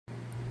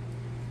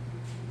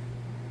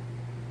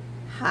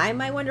Hi,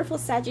 my wonderful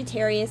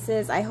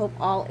Sagittariuses. I hope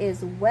all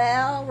is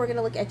well. We're going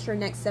to look at your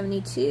next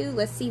 72.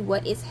 Let's see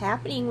what is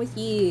happening with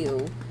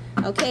you.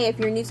 Okay, if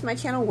you're new to my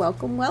channel,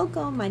 welcome,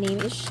 welcome. My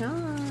name is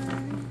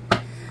Sean.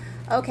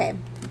 Okay,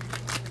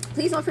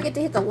 please don't forget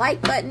to hit the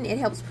like button. It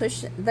helps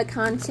push the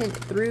content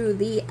through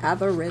the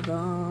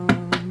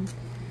algorithm.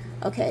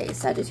 Okay,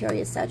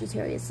 Sagittarius,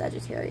 Sagittarius,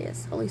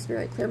 Sagittarius. Holy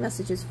Spirit, clear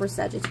messages for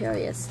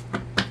Sagittarius.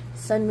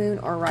 Sun, moon,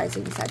 or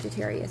rising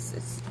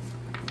Sagittarius.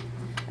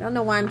 I don't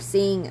know why I'm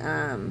seeing,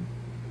 I'm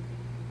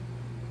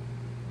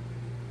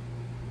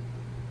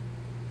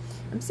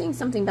seeing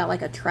something about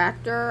like a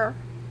tractor.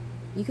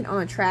 You can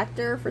own a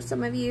tractor for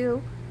some of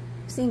you.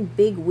 I'm seeing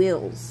big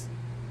wheels.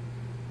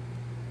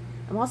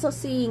 I'm also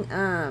seeing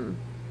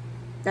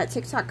that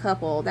TikTok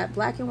couple, that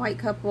black and white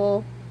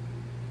couple.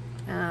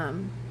 The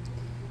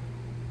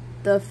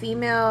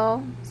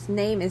female's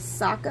name is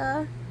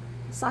Saka.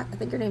 I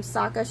think her name's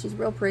Saka. She's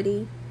real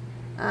pretty.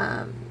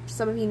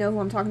 Some of you know who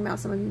I'm talking about,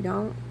 some of you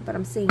don't, but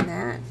I'm seeing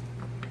that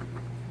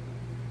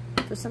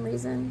for some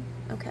reason.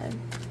 Okay.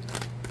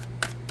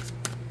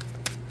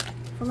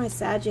 For my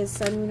Sagittarius,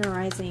 Sun, Moon, or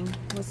Rising,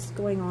 what's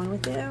going on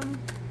with them?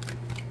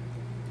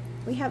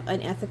 We have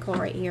unethical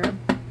right here.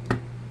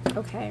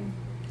 Okay.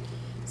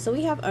 So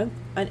we have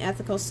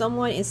unethical.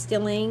 Someone is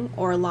stealing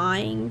or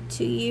lying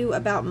to you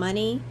about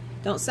money.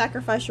 Don't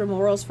sacrifice your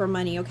morals for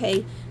money,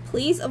 okay?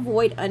 Please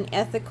avoid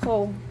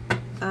unethical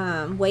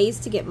ways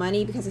to get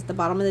money, because at the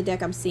bottom of the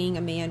deck I'm seeing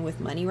a man with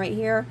money right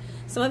here.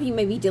 Some of you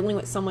may be dealing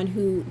with someone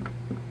who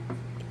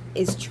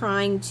is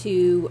trying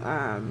to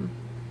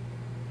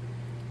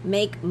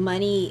make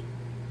money,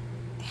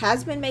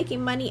 has been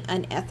making money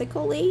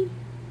unethically,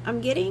 I'm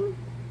getting.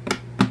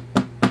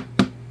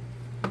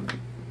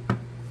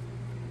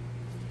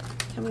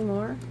 Tell me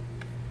more.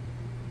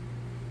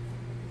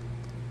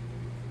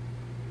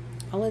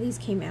 All of these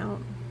came out.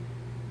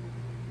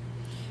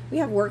 We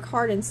have work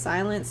hard in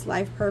silence,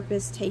 life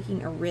purpose,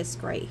 taking a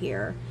risk right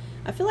here.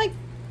 I feel like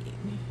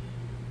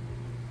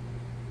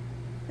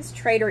this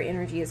traitor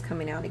energy is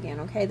coming out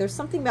again, okay? There's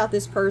something about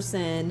this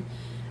person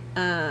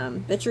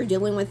that you're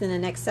dealing with in the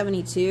next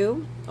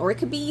 72. Or it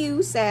could be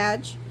you,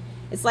 Sag.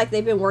 It's like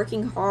they've been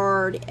working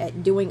hard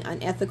at doing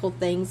unethical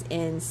things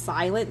in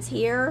silence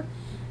here.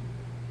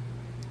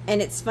 And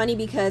it's funny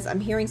because I'm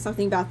hearing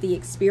something about the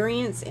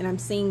experience and I'm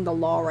seeing the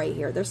law right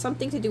here. There's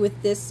something to do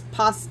with this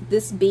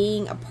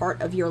being a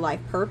part of your life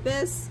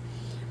purpose.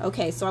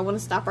 Okay, so I want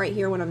to stop right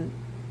here when I'm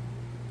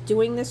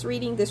doing this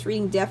reading. This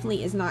reading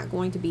definitely is not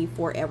going to be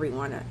for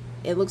everyone.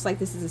 It looks like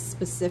this is a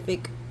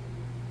specific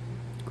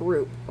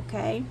group,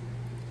 okay?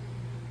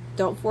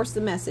 Don't force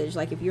the message.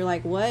 Like if you're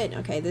like, what?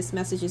 Okay, this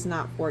message is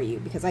not for you,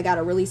 because I got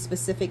a really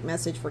specific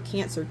message for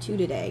Cancer too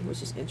today,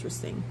 which is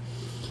interesting.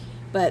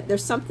 But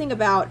there's something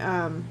about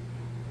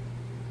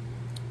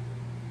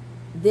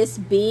this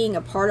being a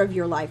part of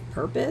your life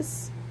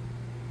purpose.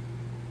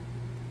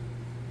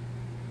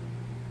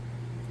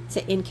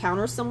 To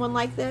encounter someone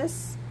like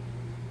this.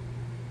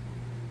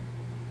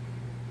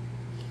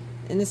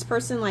 And this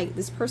person, like,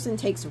 this person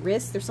takes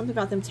risks. There's something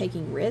about them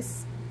taking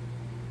risks.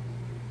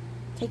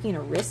 Taking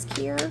a risk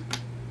here.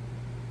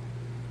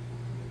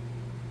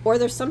 Or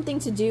there's something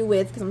to do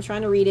with, because I'm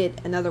trying to read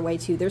it another way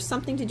too. There's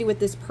something to do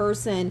with this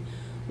person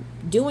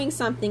doing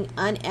something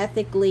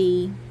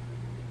unethically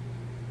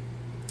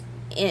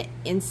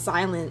in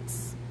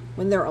silence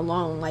when they're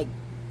alone, like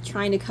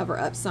trying to cover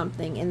up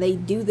something, and they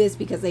do this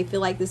because they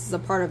feel like this is a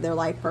part of their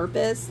life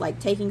purpose, like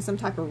taking some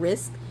type of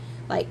risk.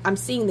 Like I'm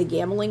seeing the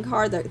gambling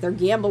card. They're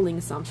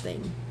gambling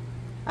something.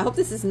 I hope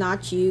this is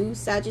not you,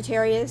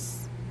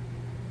 Sagittarius.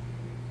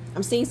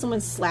 I'm seeing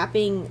someone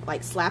slapping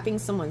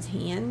someone's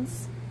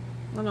hands.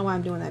 I don't know why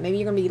I'm doing that. Maybe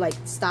you're gonna be like,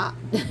 stop.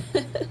 I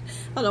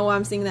don't know why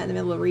I'm seeing that in the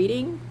middle of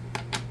reading.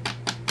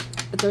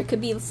 But there could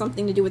be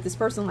something to do with this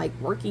person like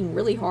working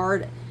really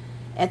hard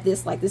at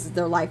this, like this is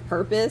their life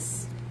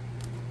purpose.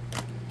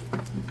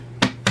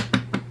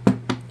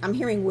 I'm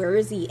hearing, where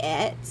is he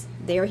at?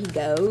 There he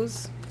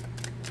goes.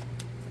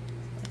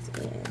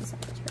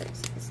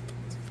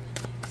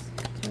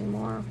 Tell me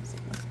more.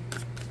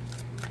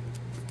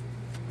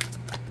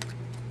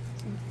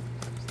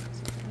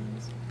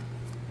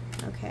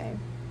 Okay.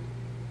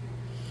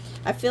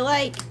 I feel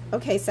like,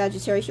 okay,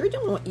 Sagittarius,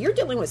 you're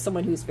dealing with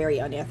someone who's very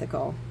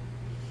unethical.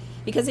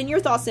 Because in your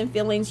thoughts and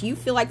feelings, you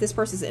feel like this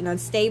person's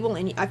unstable,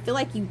 and I feel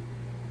like you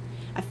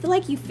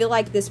feel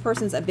like this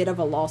person's a bit of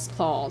a lost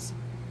cause.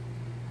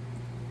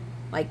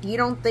 Like you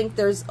don't think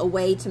there's a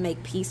way to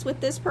make peace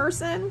with this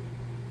person.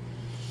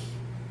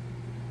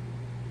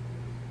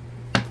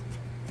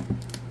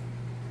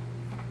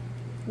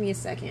 Give me a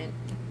second.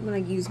 I'm gonna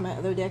use my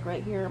other deck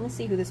right here. I'm gonna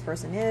see who this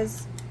person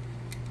is.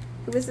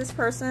 Who is this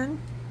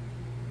person?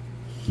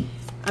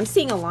 I'm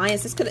seeing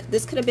alliance. This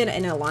could have been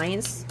an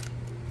alliance.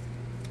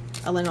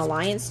 An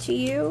alliance to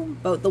you,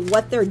 but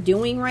what they're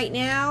doing right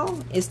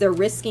now is they're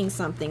risking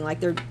something. Like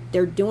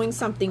they're doing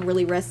something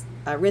really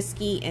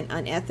risky and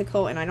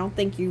unethical, and I don't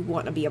think you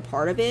want to be a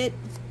part of it.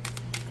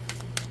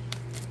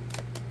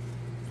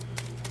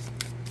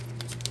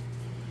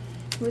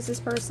 Who is this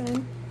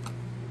person?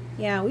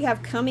 Yeah, we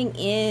have coming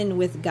in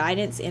with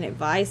guidance and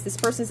advice. This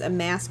person's a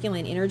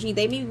masculine energy.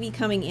 They may be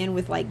coming in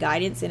with like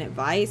guidance and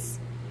advice.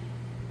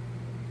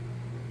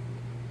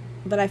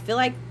 But I feel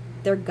like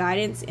their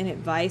guidance and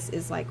advice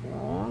is like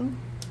wrong.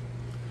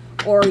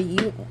 Or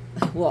you,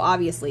 well,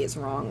 obviously it's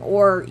wrong.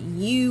 Or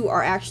you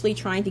are actually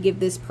trying to give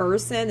this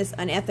person, this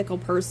unethical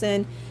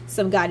person,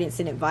 some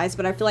guidance and advice.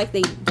 But I feel like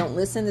they don't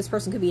listen. This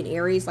person could be an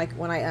Aries. Like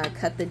when I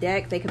cut the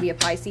deck, they could be a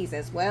Pisces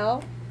as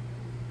well.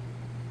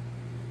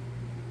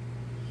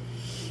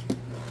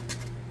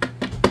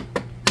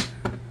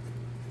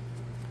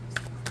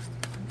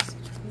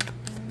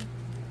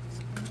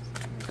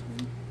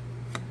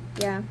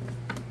 Yeah.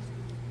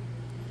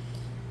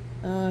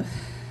 The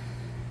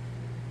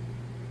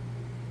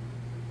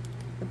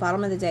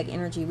bottom of the deck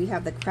energy, we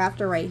have the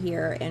crafter right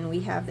here, and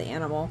we have the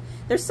animal.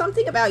 There's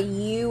something about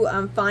you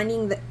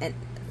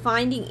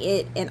finding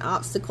it an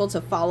obstacle to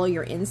follow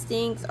your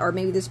instincts, or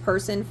maybe this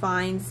person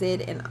finds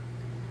it an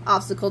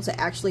obstacle to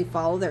actually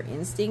follow their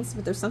instincts.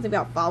 But there's something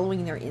about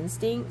following their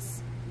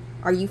instincts.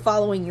 Are you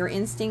following your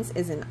instincts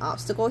as an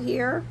obstacle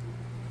here?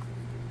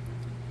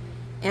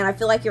 And I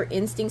feel like your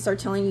instincts are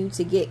telling you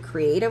to get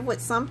creative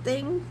with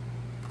something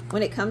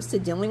when it comes to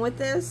dealing with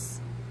this.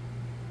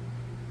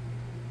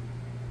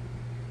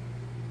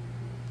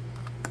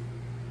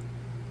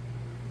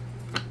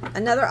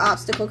 Another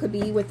obstacle could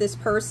be with this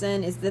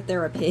person is that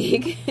they're a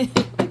pig.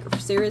 Like,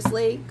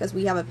 seriously, because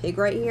we have a pig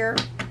right here.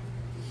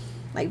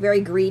 Like,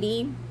 very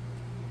greedy.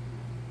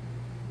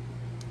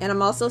 And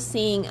I'm also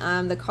seeing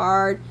the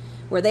card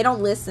where they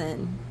don't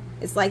listen.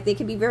 It's like they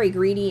could be very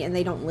greedy and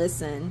they don't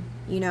listen,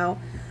 you know.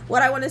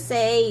 What I want to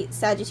say,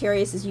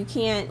 Sagittarius, is you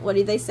can't, what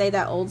did they say,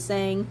 that old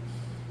saying?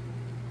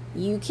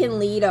 You can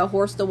lead a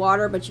horse to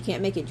water, but you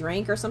can't make it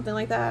drink, or something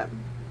like that.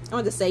 I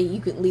want to say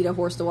you can lead a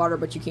horse to water,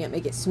 but you can't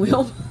make it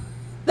swim.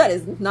 That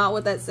is not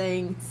what that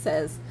saying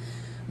says.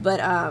 But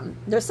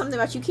there's something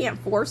about you can't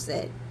force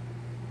it.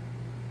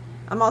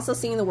 I'm also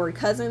seeing the word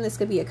cousin. This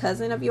could be a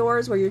cousin of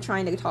yours where you're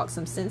trying to talk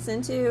some sense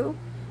into.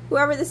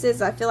 Whoever this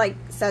is, I feel like,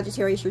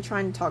 Sagittarius, you're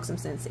trying to talk some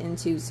sense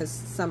into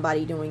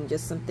somebody doing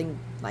just something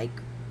like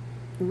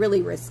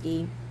really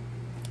risky,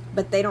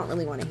 but they don't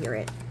really want to hear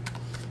it.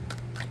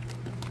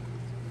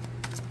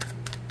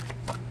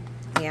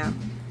 Yeah.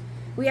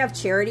 We have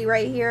charity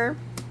right here.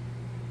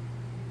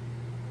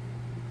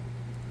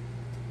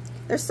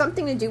 There's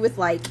something to do with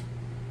like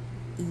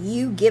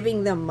you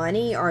giving them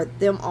money or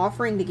them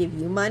offering to give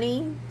you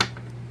money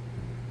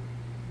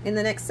in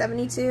the next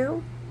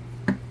 72.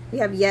 We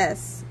have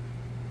yes.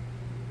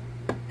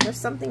 There's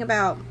something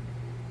about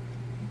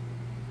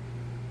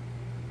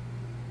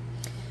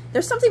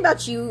there's something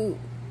about you.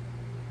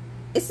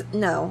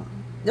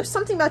 There's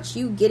something about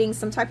you getting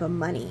some type of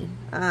money.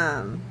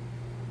 I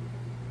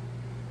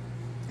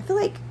feel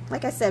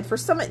like I said, for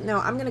some, no,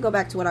 I'm going to go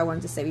back to what I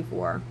wanted to say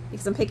before,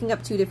 because I'm picking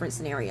up two different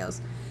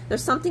scenarios.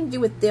 There's something to do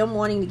with them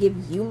wanting to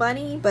give you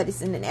money, but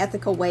it's in an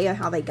ethical way of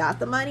how they got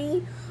the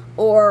money,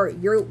 or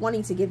you're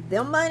wanting to give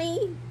them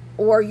money,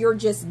 or you're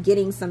just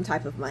getting some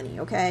type of money,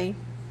 okay?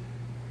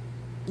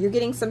 You're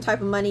getting some type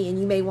of money and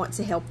you may want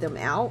to help them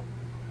out.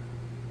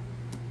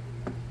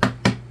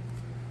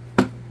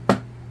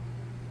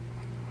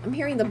 I'm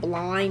hearing the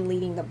blind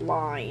leading the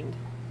blind.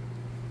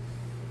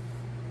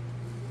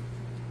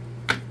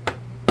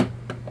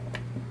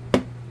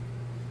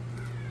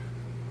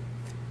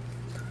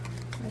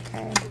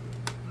 Okay.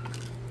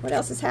 What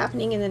else is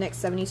happening in the next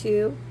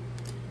 72?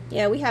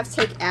 Yeah, we have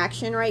take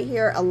action right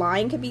here. A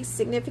lion could be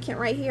significant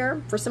right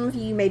here. For some of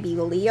you, you may be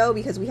Leo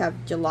because we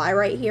have July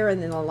right here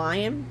and then a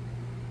lion.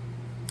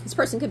 This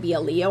person could be a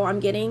Leo, I'm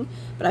getting.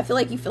 But I feel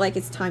like you feel like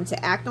it's time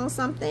to act on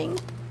something.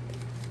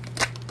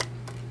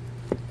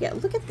 Yeah,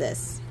 look at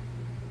this.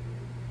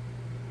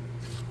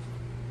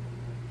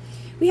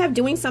 We have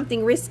doing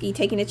something risky,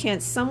 taking a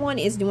chance. Someone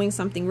is doing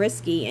something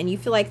risky and you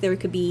feel like there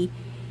could be,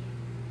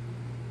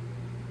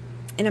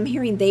 and I'm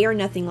hearing they are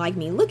nothing like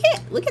me. Look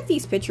at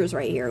these pictures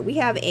right here. We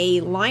have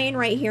a lion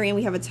right here and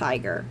we have a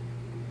tiger.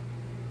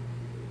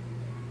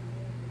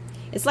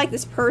 It's like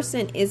this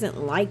person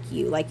isn't like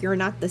you. Like you're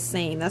not the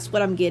same. That's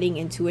what I'm getting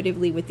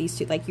intuitively with these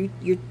two. Like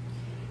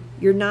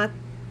you're not,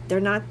 they're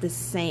not the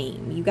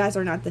same. You guys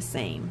are not the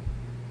same.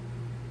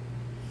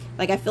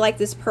 Like I feel like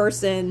this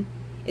person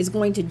is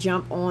going to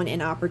jump on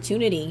an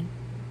opportunity,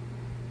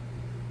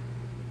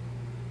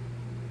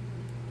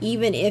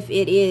 even if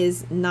it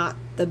is not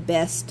the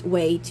best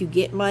way to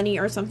get money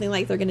or something.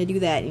 Like they're going to do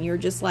that and you're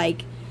just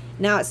like,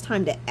 now it's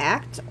time to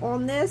act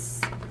on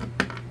this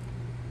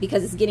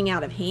because it's getting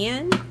out of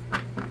hand,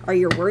 or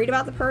you're worried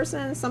about the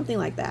person, something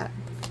like that.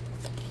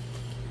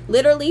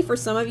 Literally, for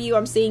some of you,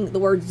 I'm seeing the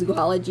word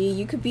zoology.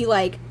 You could be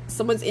like,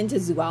 someone's into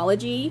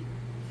zoology.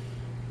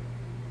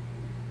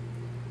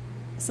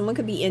 Someone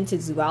could be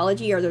into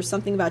zoology, or there's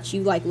something about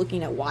you like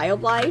looking at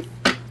wildlife,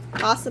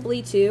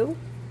 possibly too.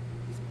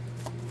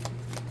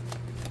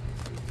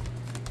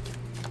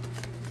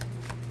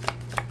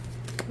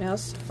 What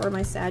else for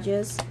my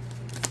Sages?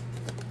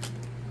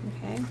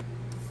 Okay.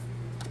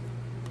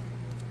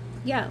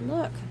 Yeah,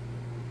 look.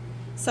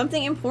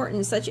 Something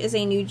important, such as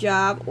a new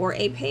job or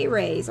a pay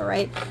raise, all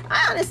right?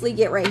 I honestly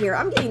get right here,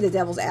 I'm getting the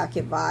devil's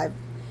advocate vibe.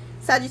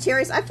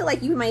 Sagittarius, I feel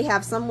like you may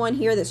have someone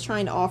here that's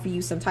trying to offer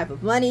you some type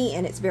of money,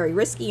 and it's very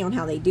risky on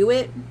how they do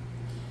it.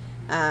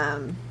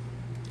 I'm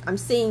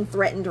seeing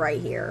threatened right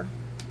here.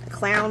 A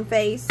clown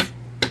face.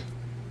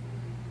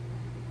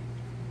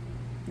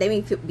 They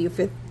may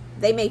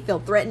feel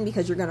threatened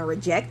because you're going to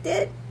reject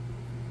it.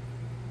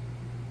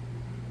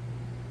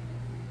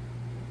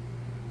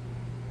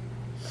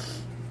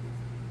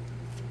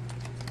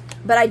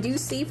 But I do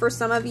see for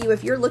some of you,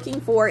 if you're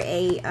looking for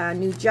a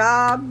new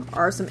job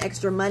or some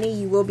extra money,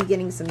 you will be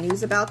getting some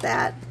news about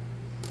that.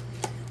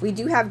 We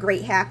do have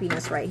great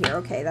happiness right here.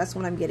 Okay, that's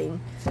what I'm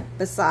getting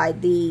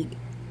beside the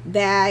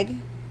bag.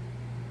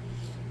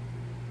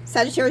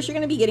 Sagittarius, you're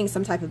going to be getting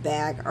some type of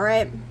bag, all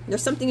right?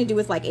 There's something to do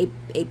with like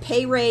a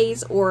pay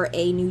raise or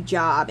a new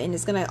job, and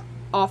it's going to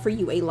offer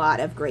you a lot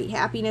of great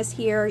happiness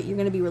here. You're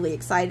going to be really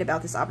excited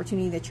about this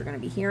opportunity that you're going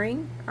to be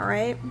hearing, all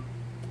right?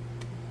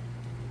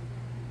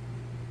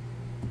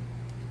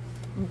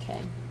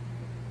 Okay.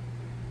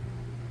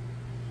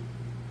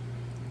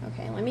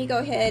 Okay, let me go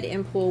ahead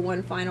and pull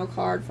one final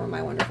card for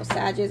my wonderful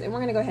Sagittarius, and we're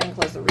going to go ahead and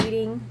close the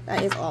reading.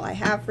 That is all I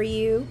have for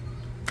you.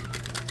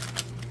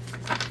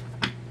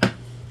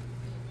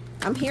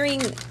 I'm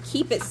hearing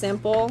keep it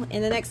simple.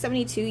 In the next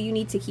 72, you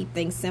need to keep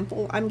things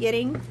simple. I'm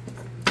getting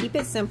keep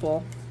it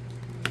simple.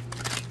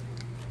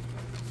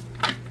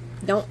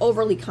 Don't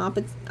overly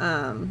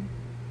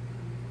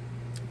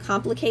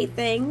complicate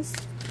things.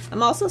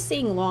 I'm also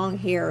seeing long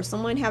hair.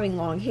 Someone having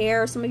long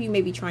hair. Some of you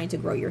may be trying to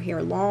grow your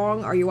hair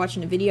long, or you're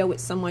watching a video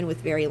with someone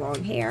with very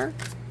long hair.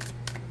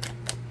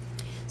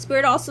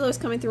 Spirit also is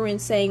coming through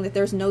and saying that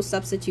there's no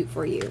substitute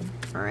for you.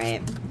 All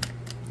right.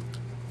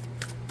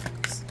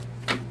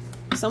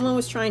 Someone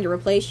was trying to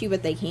replace you,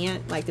 but they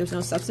can't. Like, there's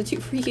no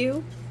substitute for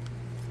you.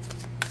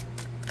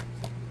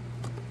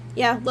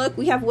 Yeah, look,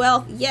 we have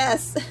wealth.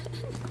 Yes.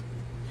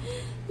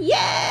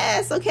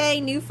 Yes.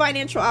 Okay. New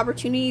financial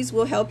opportunities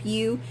will help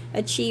you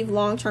achieve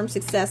long-term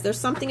success. There's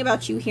something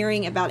about you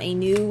hearing about a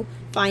new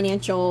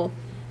financial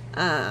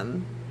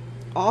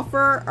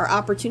offer or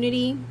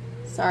opportunity.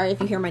 Sorry if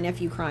you hear my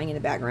nephew crying in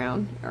the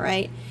background. All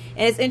right.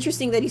 And it's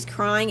interesting that he's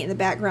crying in the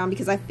background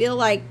because I feel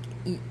like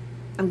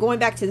I'm going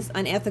back to this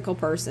unethical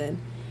person.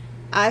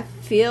 I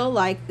feel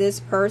like this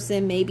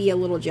person may be a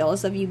little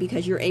jealous of you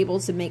because you're able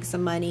to make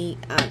some money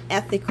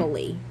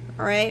ethically.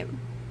 All right.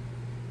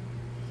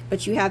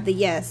 But you have the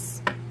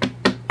yes.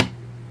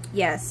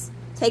 Yes.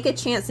 Take a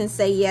chance and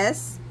say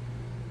yes.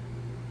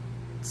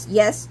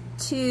 Yes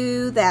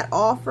to that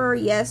offer.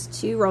 Yes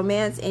to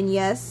romance. And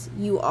yes,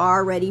 you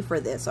are ready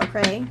for this.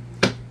 Okay.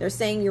 They're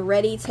saying you're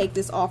ready. Take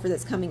this offer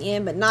that's coming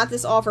in, but not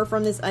this offer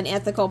from this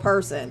unethical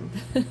person.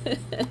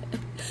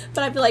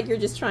 But I feel like you're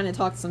just trying to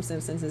talk some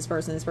sense into this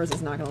person. This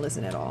person's not going to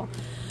listen at all.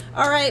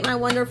 All right, my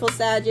wonderful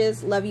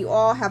Sagittarius. Love you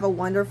all. Have a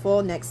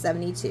wonderful next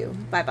 72.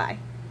 Bye-bye.